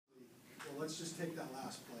let's just take that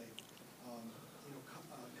last play.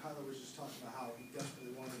 Kyler was just talking about how he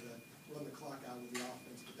desperately wanted to run the clock out with the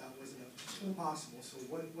offense, but that wasn't possible. So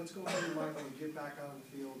what's going on in your mind when you get back out on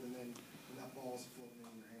the field and then when that ball's floating in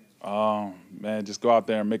your hands? Man, just go out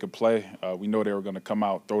there and make a play. We know they were going to come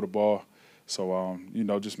out, throw the ball. So,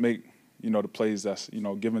 just make, the plays that's,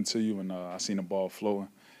 given to you. And I seen the ball floating.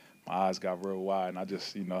 My eyes got real wide, and I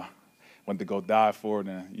just, went to go dive for it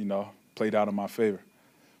and, played out in my favor.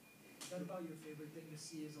 Is that about your favorite thing to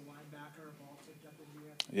see as a linebacker, a ball tipped up in the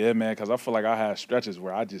air? Yeah, man, because I feel like I had stretches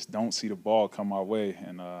where I just don't see the ball come my way.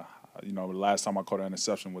 And, the last time I caught an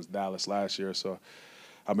interception was Dallas last year. So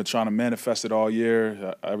I've been trying to manifest it all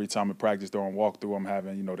year. Every time in practice during walkthrough, I'm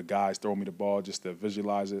having, the guys throw me the ball just to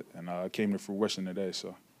visualize it. And it came to fruition today.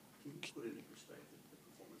 So. Can you put it in perspective, the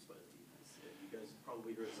performance by the defense? You guys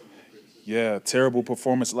probably heard some of the criticism. Yeah, terrible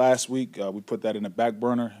performance last week. We put that in the back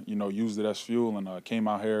burner, used it as fuel, and came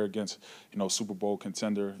out here against, Super Bowl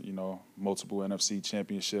contender, multiple NFC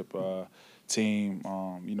championship team.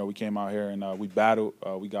 We came out here and we battled.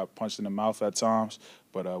 We got punched in the mouth at times,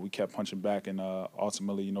 but we kept punching back and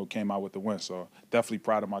ultimately, came out with the win. So definitely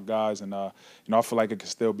proud of my guys, and, I feel like it could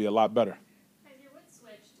still be a lot better. Kyzir, what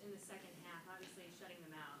switched in the second half, obviously shutting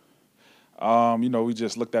them out? We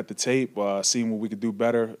just looked at the tape, seeing what we could do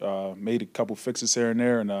better, made a couple fixes here and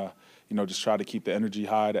there, and, just try to keep the energy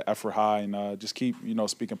high, the effort high, and just keep,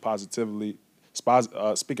 speaking positive, on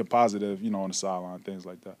the sideline, things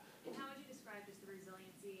like that. And how would you describe just the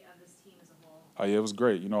resiliency of this team as a whole? Yeah, it was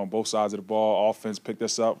great. On both sides of the ball, offense picked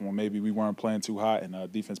us up when maybe we weren't playing too hot,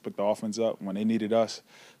 and defense picked the offense up when they needed us.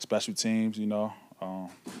 Special teams, new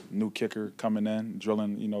kicker coming in,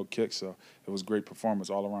 drilling, kicks. So it was great performance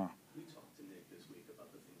all around. We talked to Nick this week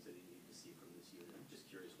about the things that he needed to see from this unit. I'm just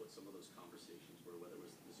curious what some of those conversations were, whether it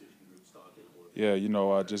was the position groups talking or. Yeah,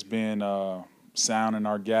 just being sound in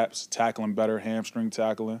our gaps, tackling better, hamstring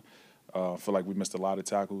tackling. I feel like we missed a lot of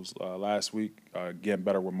tackles last week, getting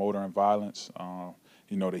better with motor and violence. The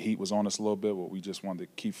heat was on us a little bit, but we just wanted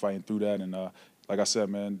to keep fighting through that. And like I said,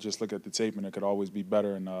 man, just look at the tape, and it could always be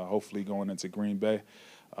better. And hopefully going into Green Bay,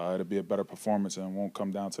 it'll be a better performance and won't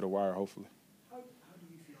come down to the wire, hopefully. How do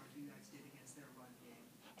you feel like you guys did against their run game?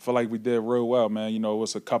 I feel like we did real well, man. It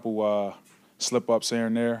was a couple slip-ups here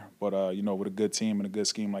and there, but, with a good team and a good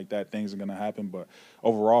scheme like that, things are going to happen. But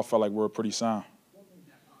overall, I felt like we were pretty sound. What made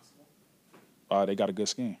that possible? They got a good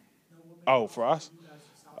scheme. No, For us?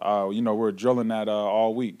 We're drilling that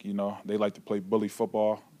all week. They like to play bully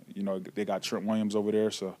football. They got Trent Williams over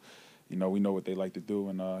there, so, we know what they like to do.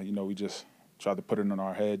 And, we just try to put it in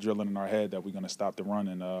our head, drilling in our head that we're going to stop the run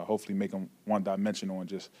and hopefully make them one-dimensional and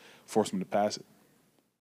just force them to pass it.